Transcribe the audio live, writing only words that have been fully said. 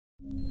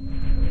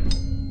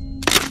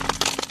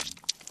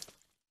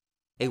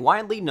A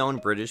widely known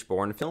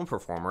British-born film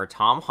performer,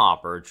 Tom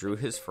Hopper drew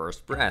his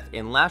first breath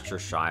in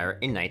Leicestershire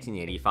in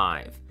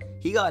 1985.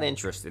 He got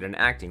interested in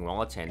acting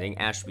while attending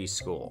Ashby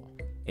School.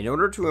 In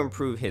order to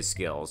improve his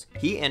skills,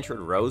 he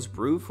entered Rose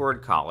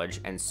Bruford College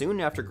and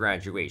soon after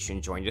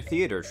graduation joined a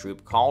theatre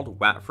troupe called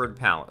Watford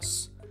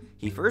Palace.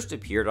 He first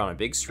appeared on a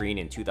big screen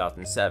in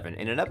 2007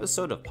 in an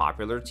episode of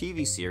popular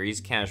TV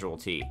series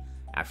Casualty.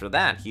 After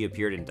that, he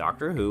appeared in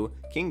Doctor Who,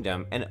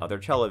 Kingdom, and other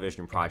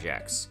television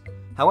projects.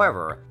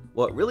 However,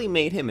 what really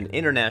made him an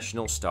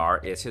international star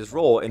is his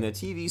role in the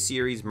TV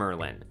series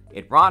Merlin.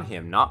 It brought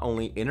him not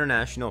only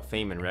international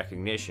fame and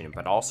recognition,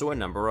 but also a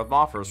number of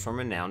offers from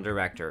renowned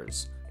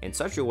directors. In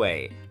such a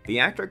way, the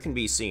actor can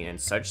be seen in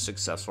such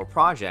successful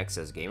projects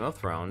as Game of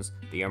Thrones,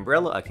 The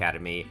Umbrella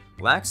Academy,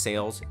 Black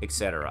Sails,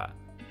 etc.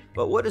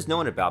 But what is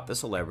known about the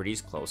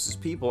celebrity's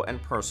closest people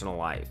and personal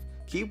life?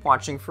 Keep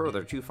watching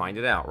further to find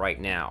it out right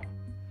now.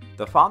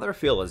 The father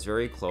Phil is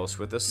very close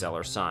with the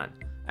Seller son.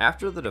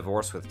 After the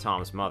divorce with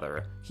Tom's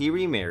mother, he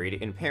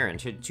remarried and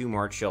parented 2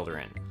 more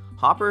children.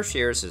 Hopper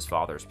shares his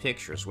father's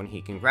pictures when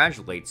he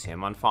congratulates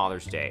him on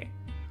Father's Day.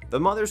 The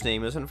mother's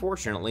name is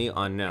unfortunately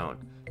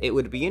unknown. It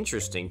would be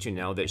interesting to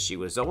know that she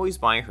was always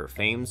by her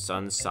famed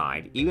son's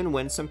side even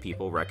when some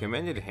people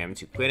recommended him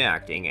to quit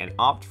acting and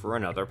opt for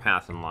another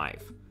path in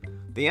life.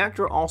 The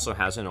actor also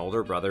has an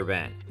older brother,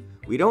 Ben.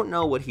 We don't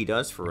know what he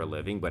does for a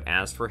living, but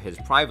as for his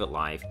private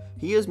life,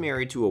 he is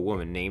married to a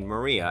woman named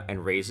Maria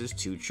and raises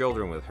 2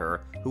 children with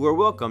her, who were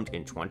welcomed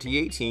in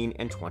 2018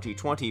 and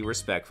 2020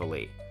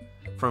 respectively.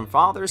 From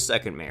father's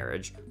second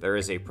marriage, there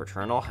is a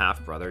paternal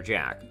half-brother,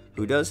 Jack,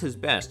 who does his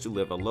best to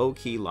live a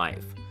low-key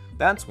life.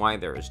 That's why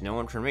there is no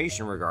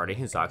information regarding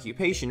his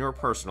occupation or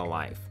personal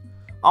life.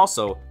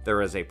 Also,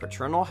 there is a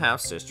paternal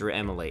half-sister,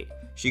 Emily.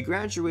 She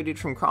graduated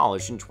from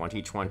college in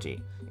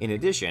 2020. In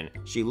addition,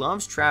 she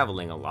loves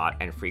traveling a lot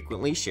and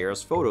frequently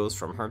shares photos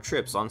from her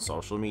trips on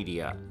social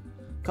media.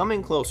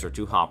 Coming closer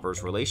to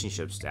Hopper's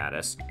relationship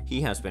status,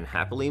 he has been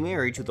happily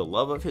married to the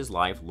love of his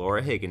life,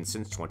 Laura Higgins,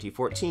 since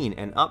 2014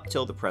 and up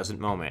till the present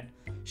moment.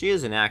 She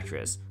is an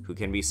actress who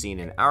can be seen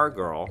in Our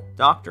Girl,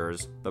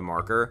 Doctors, The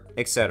Marker,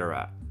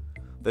 etc.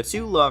 The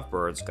 2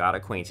 lovebirds got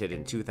acquainted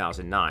in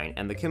 2009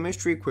 and the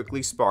chemistry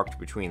quickly sparked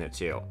between the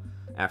two.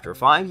 After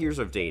 5 years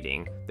of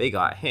dating, they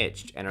got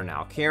hitched and are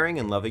now caring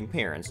and loving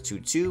parents to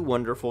 2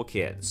 wonderful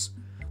kids.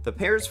 The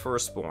pair's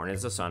firstborn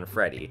is the son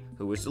Freddie,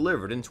 who was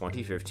delivered in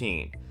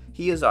 2015.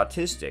 He is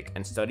autistic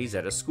and studies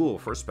at a school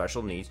for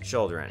special needs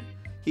children.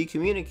 He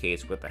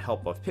communicates with the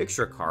help of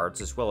picture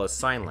cards as well as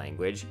sign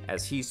language,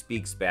 as he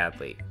speaks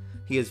badly.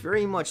 He is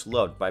very much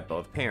loved by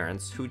both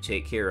parents, who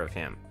take care of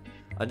him.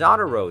 A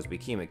daughter, Rose,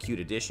 became a cute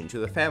addition to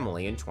the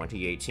family in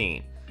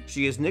 2018.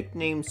 She is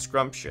nicknamed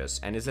Scrumptious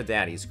and is a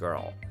daddy's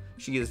girl.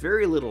 She is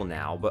very little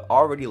now, but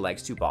already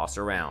likes to boss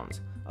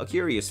around. A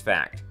curious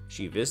fact,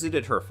 she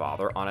visited her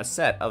father on a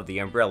set of The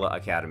Umbrella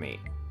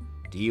Academy.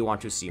 Do you want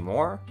to see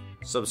more?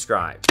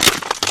 Subscribe.